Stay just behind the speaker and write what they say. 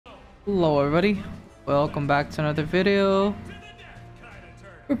Hello everybody, welcome back to another video.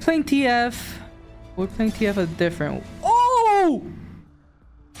 We're playing TF. We're playing TF a different... Oh!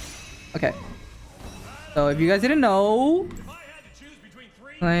 Okay. So if you guys didn't know,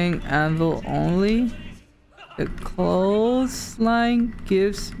 playing Anvil only. The Clothesline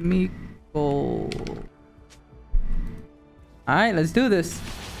gives me gold. Alright, let's do this.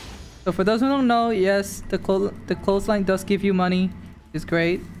 So for those who don't know, yes, the Clothesline does give you money. It's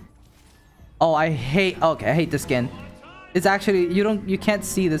great. Oh, I hate... Okay, I hate the skin. It's actually... You can't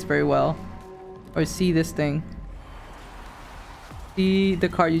see this very well. Or see this thing. See the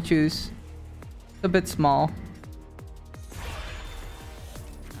card you choose. It's a bit small.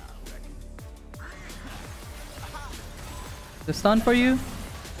 The stun for you?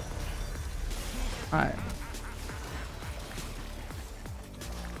 Alright.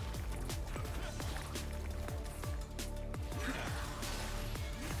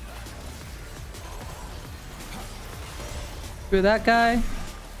 Screw that guy.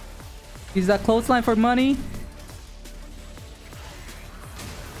 Use that clothesline for money.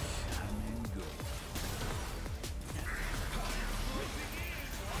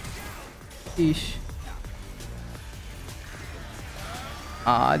 Sheesh.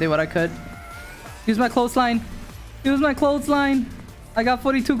 I did what I could. Use my clothesline. Use my clothesline. I got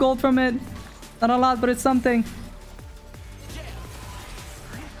 42 gold from it. Not a lot, but it's something.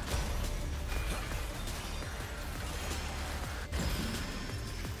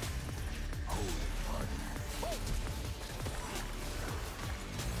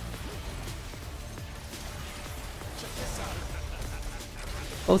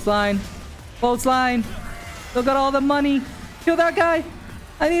 Clothesline. Clothesline. Still got all the money. Kill that guy.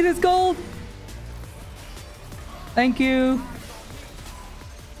 I need his gold. Thank you.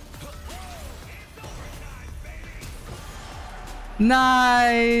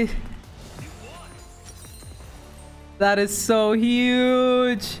 Nice. That is so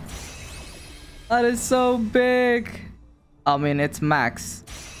huge. That is so big. I mean, it's max.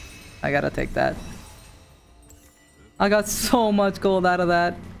 I gotta take that. I got so much gold out of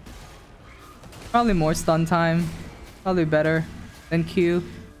that. Probably more stun time. Probably better than Q.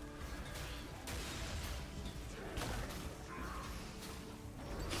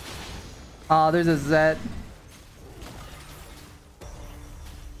 Oh, there's a Z.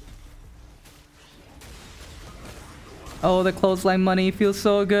 Oh, the clothesline money feels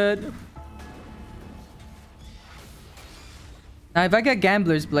so good. Now, if I get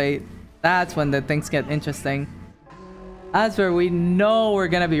Gambler's Blade, that's when the things get interesting. That's where we know we're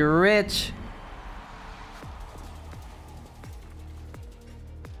gonna be rich.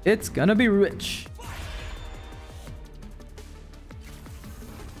 It's gonna be rich.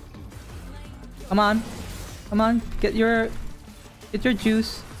 Come on. Come on. Get your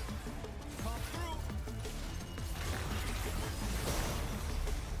juice.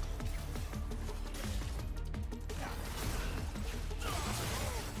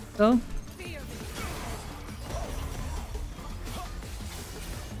 Go.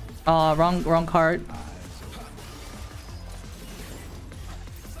 Wrong card.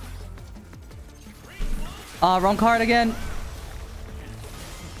 Wrong card again.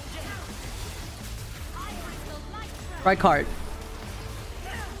 Right card.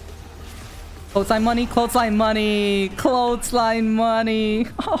 Clothesline money, clothesline money, clothesline money.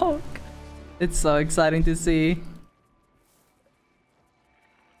 Oh, it's so exciting to see.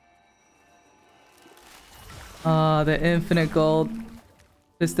 The infinite gold.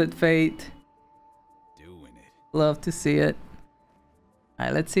 Twisted Fate. Love to see it.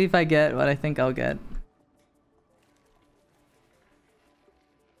 Alright, let's see if I get what I think I'll get.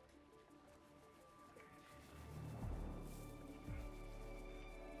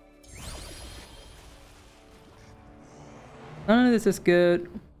 None of this is good.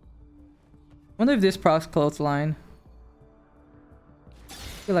 Wonder if this procs clothesline.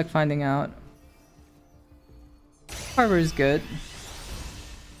 Feel like finding out. Harbor is good.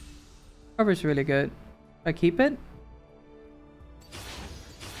 Harbor's really good. Should I keep it?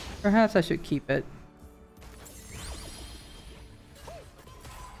 Perhaps I should keep it.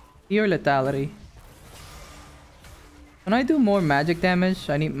 Pure lethality. When I do more magic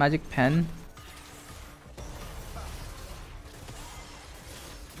damage, I need magic pen.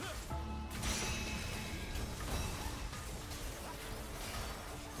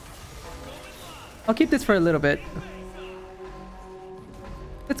 I'll keep this for a little bit.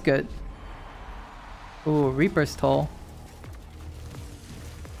 That's good. Ooh, Reaper's Toll.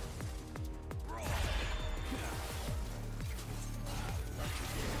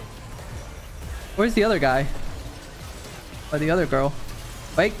 Where's the other guy? Or the other girl?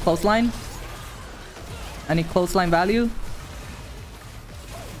 Wait, clothesline. Any clothesline value?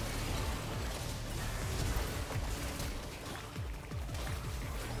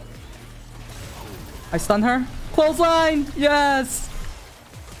 I stun her. Clothesline! Yes!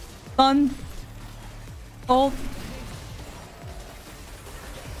 Stun. Hold.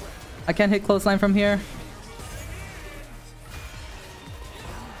 I can't hit clothesline from here.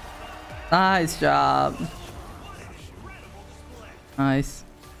 Nice job. Nice.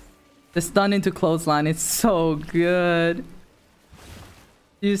 The stun into clothesline is so good.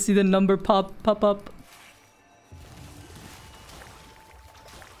 Do you see the number pop up?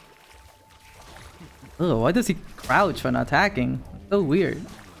 Oh, why does he crouch when attacking? So weird.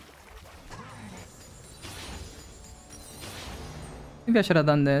 Maybe I should have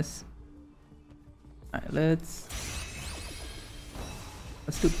done this. Alright, let's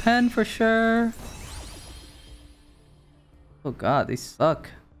do pen for sure. Oh god, they suck.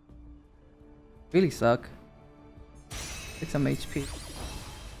 Really suck. Take some HP.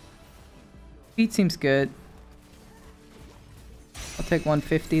 Speed seems good. I'll take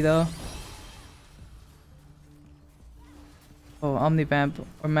 150 though. Oh, Omnivamp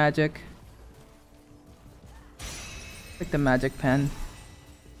or Magic. Take the Magic Pen.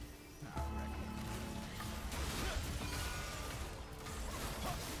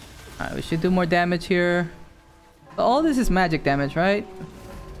 Alright, we should do more damage here. But all this is magic damage, right?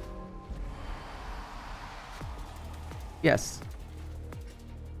 Yes.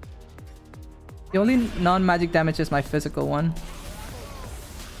 The only non-magic damage is my physical one.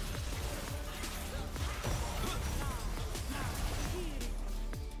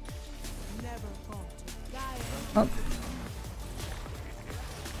 Oh.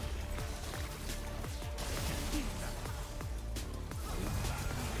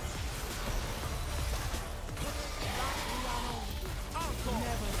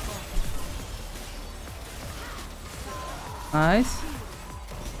 Nice.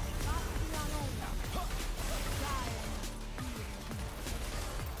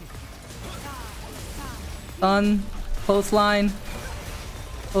 Stun. Clothesline.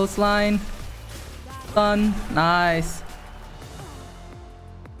 Clothesline. Stun. Nice.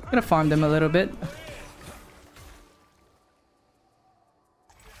 Gonna farm them a little bit.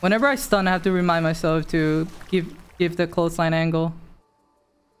 Whenever I stun, I have to remind myself to give the clothesline angle.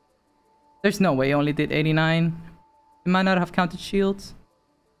 There's no way he only did 89. He might not have counted shields.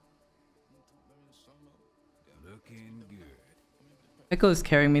 Echo is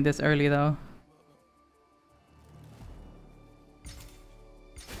carrying me this early though.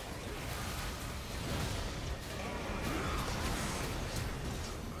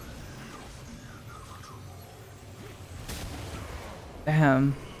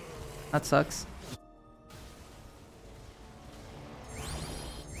 Damn. That sucks.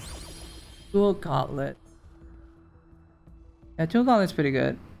 Dual Gauntlet. Yeah, Dual Gauntlet's pretty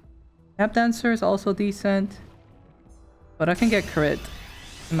good. Tap Dancer is also decent. But I can get crit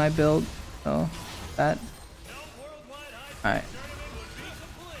in my build. So, that. Alright.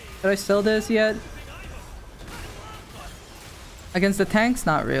 Should I sell this yet? Against the tanks?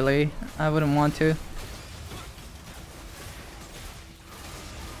 Not really. I wouldn't want to.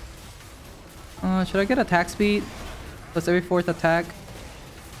 Should I get attack speed? Plus every 4th attack?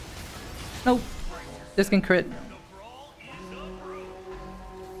 Nope. This can crit.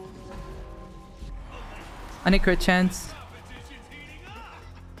 I need crit chance.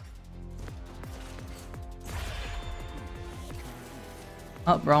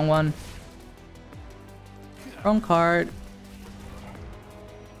 Oh, wrong one. Wrong card.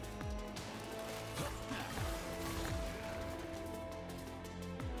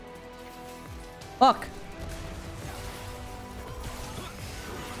 Fuck.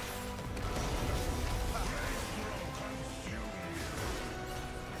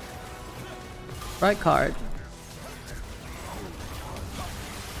 Right card.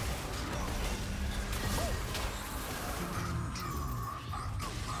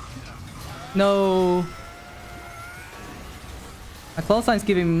 No. My clothesline's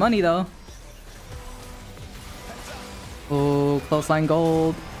giving me money though. Oh, clothesline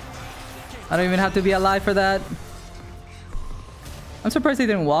gold. I don't even have to be alive for that. I'm surprised they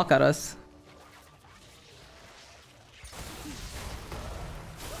didn't walk at us.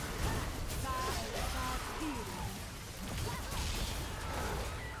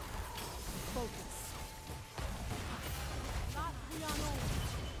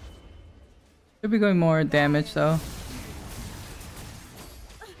 Should be going more damage though.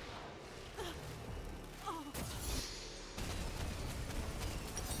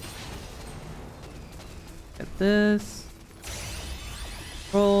 Get this.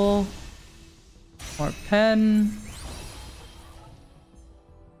 More pen.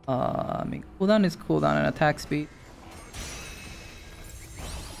 I mean, cooldown is cooldown and attack speed.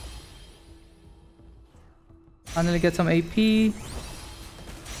 Finally get some AP.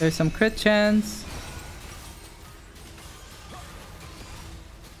 There's some crit chance.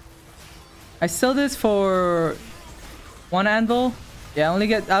 I sell this for 1 anvil. Yeah,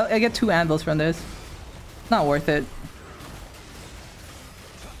 I get 2 anvils from this. Not worth it.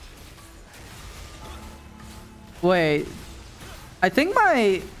 Wait. I think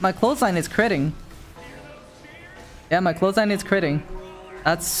my clothesline is critting. Yeah, my clothesline is critting.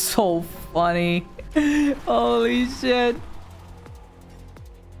 That's so funny. Holy shit.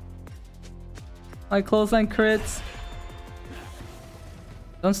 My clothesline crits.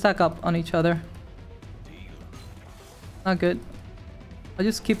 Don't stack up on each other. Not good. I'll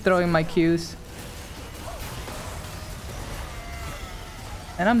just keep throwing my Qs.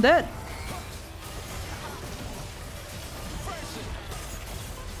 And I'm dead.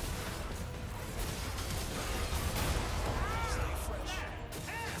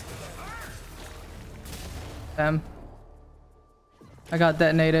 Damn. I got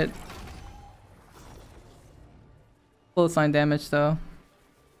detonated. Clothesline damage though.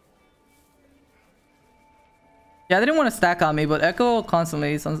 Yeah, I didn't want to stack on me, but Echo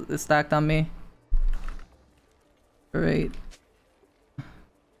constantly is stacked on me. Great.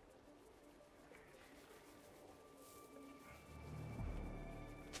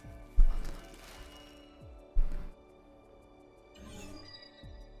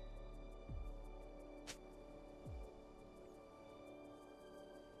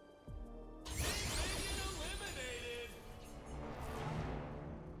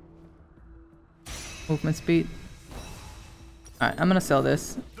 Movement speed. Alright, I'm gonna sell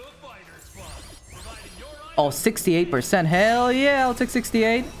this. Oh, 68%. Hell yeah, I'll take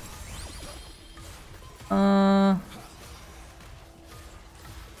 68.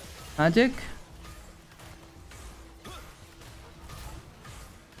 Magic.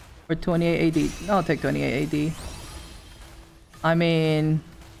 For 28 AD. No, I'll take 28 AD. I mean,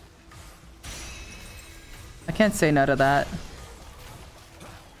 I can't say no to that.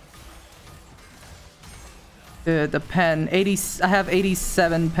 Dude, the pen. 80. I have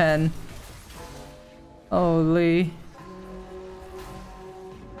 87 pen. Holy.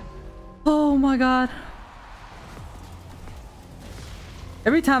 Oh my god.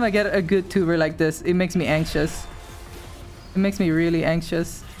 Every time I get a good tuber like this, it makes me anxious. It makes me really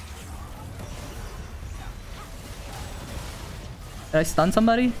anxious. Did I stun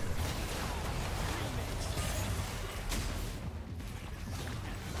somebody?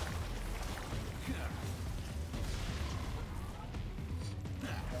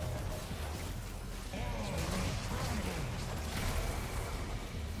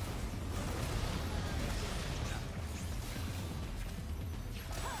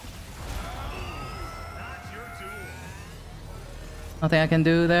 Nothing I can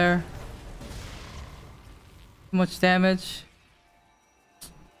do there. Too much damage.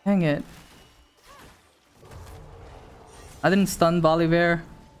 Dang it. I didn't stun Bolivar.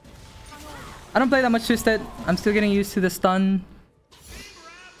 I don't play that much Twisted. I'm still getting used to the stun.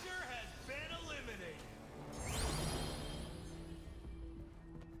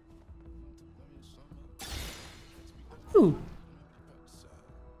 Ooh.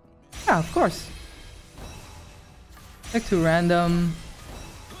 Yeah, of course. Take 2 random.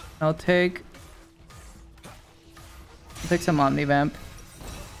 I'll take some Omnivamp.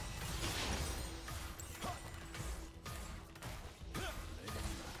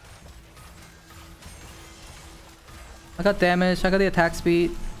 I got damage, I got the attack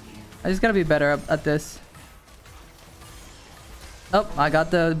speed. I just gotta be better at this. Oh, I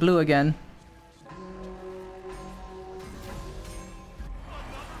got the blue again.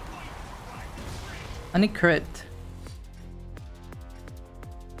 I need crit.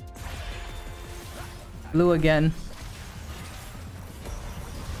 Blue again.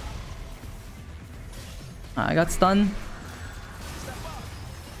 I got stunned.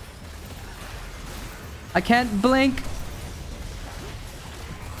 I can't blink.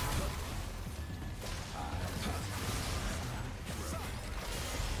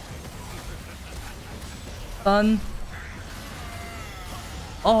 Stun.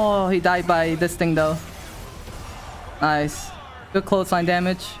 Oh, he died by this thing though. Nice. Good clothesline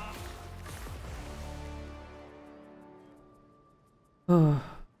damage.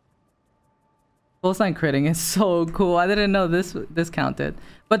 Clothesline critting is so cool. I didn't know this counted.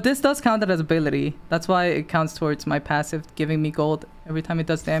 But this does count as ability. That's why it counts towards my passive, giving me gold every time it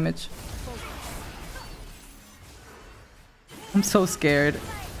does damage. I'm so scared.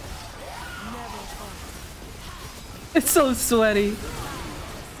 It's so sweaty.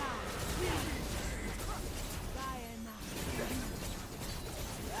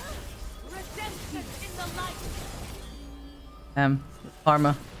 Damn,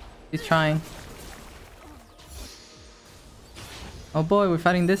 Karma. He's trying. Oh boy, we're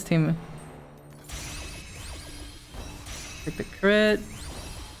fighting this team. Take the crit.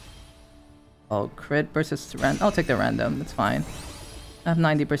 Oh, crit versus random. I'll take the random. It's fine. I have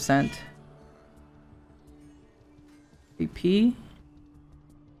 90%. BP.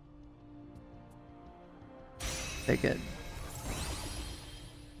 Take it.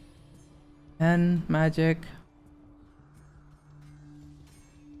 10 magic.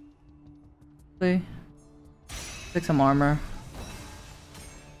 Take some armor.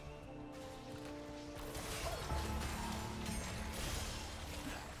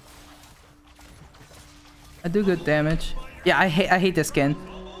 I do good damage. Yeah, I hate this skin.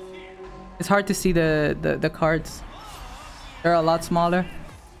 It's hard to see the cards. They're a lot smaller.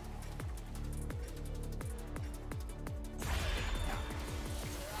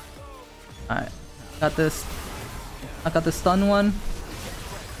 Alright. Got this. I got the stun one.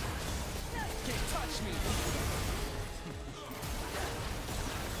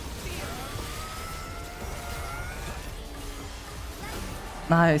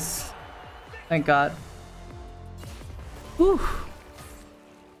 Nice. Thank God. Whew.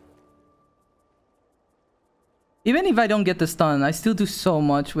 Even if I don't get the stun, I still do so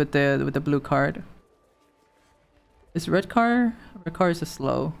much with the blue card. Is red card? Red card is a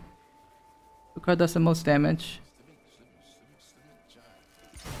slow. Blue card does the most damage.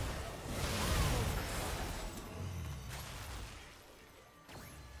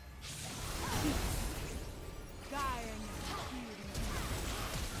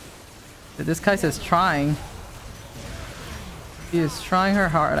 This guy's just trying. He is trying her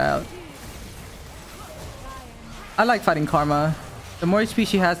heart out. I like fighting Karma. The more HP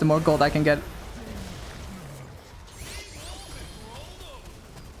she has, the more gold I can get.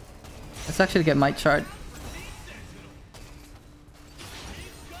 Let's actually get Might Chart.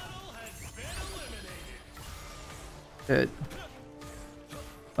 Good.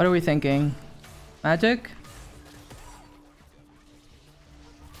 What are we thinking? Magic?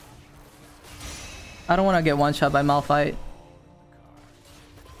 I don't want to get one shot by Malphite.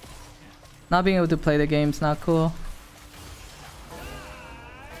 Not being able to play the game's not cool.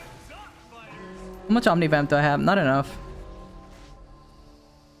 How much Omnivamp do I have? Not enough.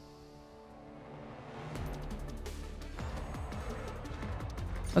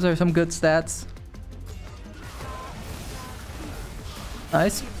 Those are some good stats.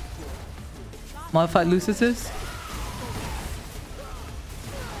 Nice. Malphite loses this.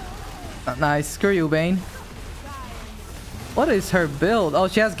 Nice. Screw you, Bane. What is her build? Oh,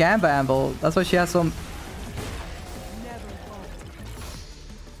 she has Gambamble. That's why she has some...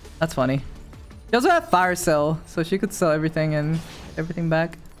 That's funny. She also has Fire Cell, so she could sell everything and everything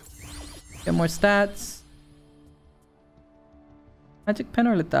back. Get more stats. Magic Pen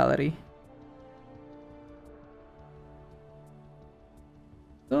or Lethality?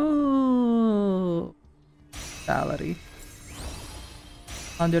 Oh, Lethality.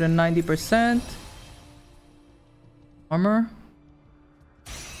 190%. Armor?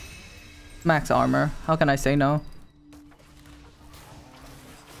 Max armor. How can I say no?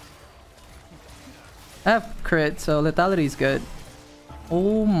 I have crit, so lethality is good.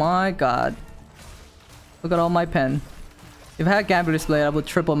 Oh my god. Look at all my pen. If I had Gambler's Blade, I would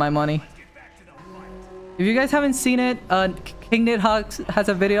triple my money. If you guys haven't seen it, King Nidhogg has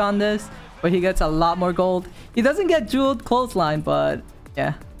a video on this where he gets a lot more gold. He doesn't get jeweled Clothesline, but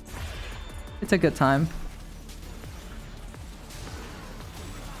yeah. It's a good time.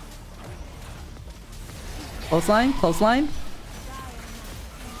 Clothesline? Clothesline?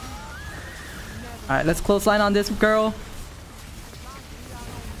 Alright, let's clothesline on this girl.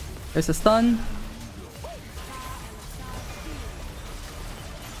 There's a stun.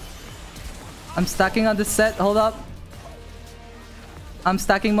 I'm stacking on this set. Hold up. I'm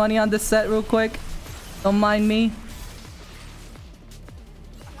stacking money on this set real quick. Don't mind me.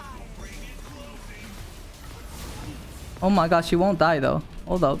 Oh my gosh, she won't die though.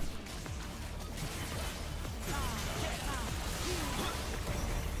 Hold up.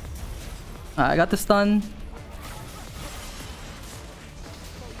 Alright, I got the stun.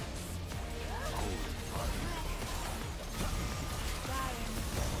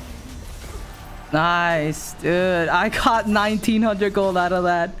 Nice, dude. I got 1900 gold out of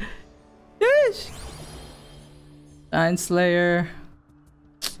that. Yeesh. Giant Slayer.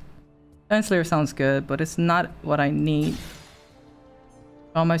 Giant Slayer sounds good, but it's not what I need.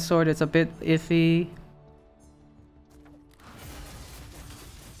 On my sword, it's a bit iffy.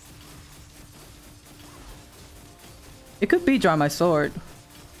 It could be draw my sword.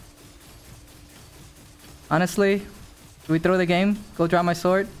 Honestly, do we throw the game? Go draw my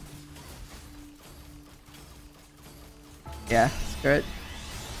sword? Yeah, screw it.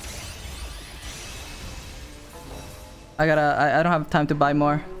 I don't have time to buy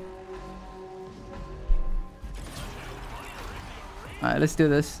more. Alright, let's do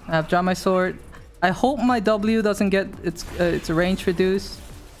this. I have drawn my sword. I hope my W doesn't get its range reduced.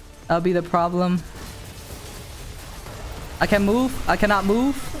 That'll be the problem. I can move. I cannot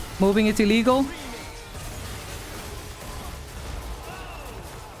move. Moving is illegal.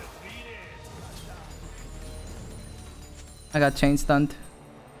 I got chain stunned.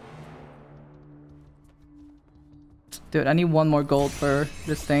 Dude, I need one more gold for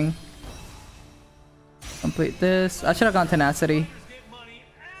this thing. Complete this. I should have gone tenacity.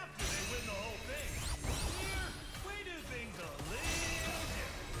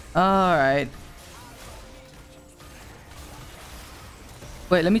 Alright.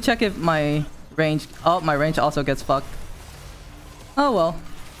 Wait, let me check if my range... Oh, my range also gets fucked. Oh well.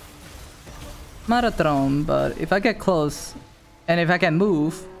 Not a throne, but if I get close and if I can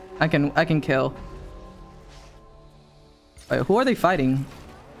move, I can kill. Wait, who are they fighting?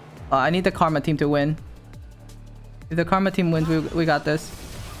 I need the Karma team to win. If the Karma team wins, we got this.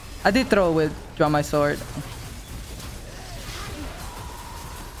 I did throw with draw my sword.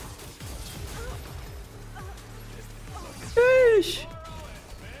 Sheesh.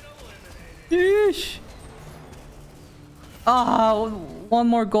 Sheesh. Ah, one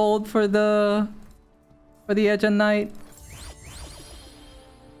more gold for the Edge and Knight.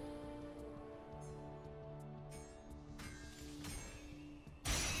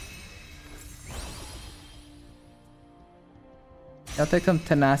 I'll take some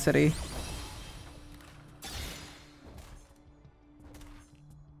tenacity.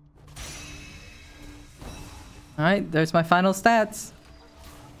 Alright, there's my final stats.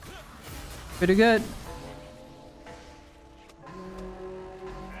 Pretty good.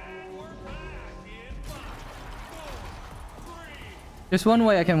 There's one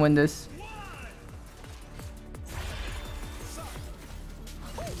way I can win this.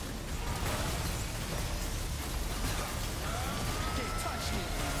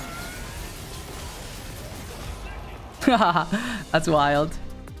 That's wild.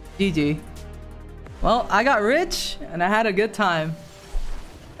 GG. Well, I got rich and I had a good time.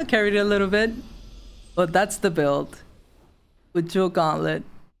 I carried it a little bit, but that's the build with Jewel Gauntlet.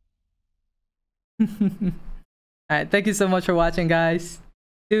 Alright, thank you so much for watching, guys.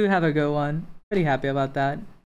 Do have a good one. Pretty happy about that.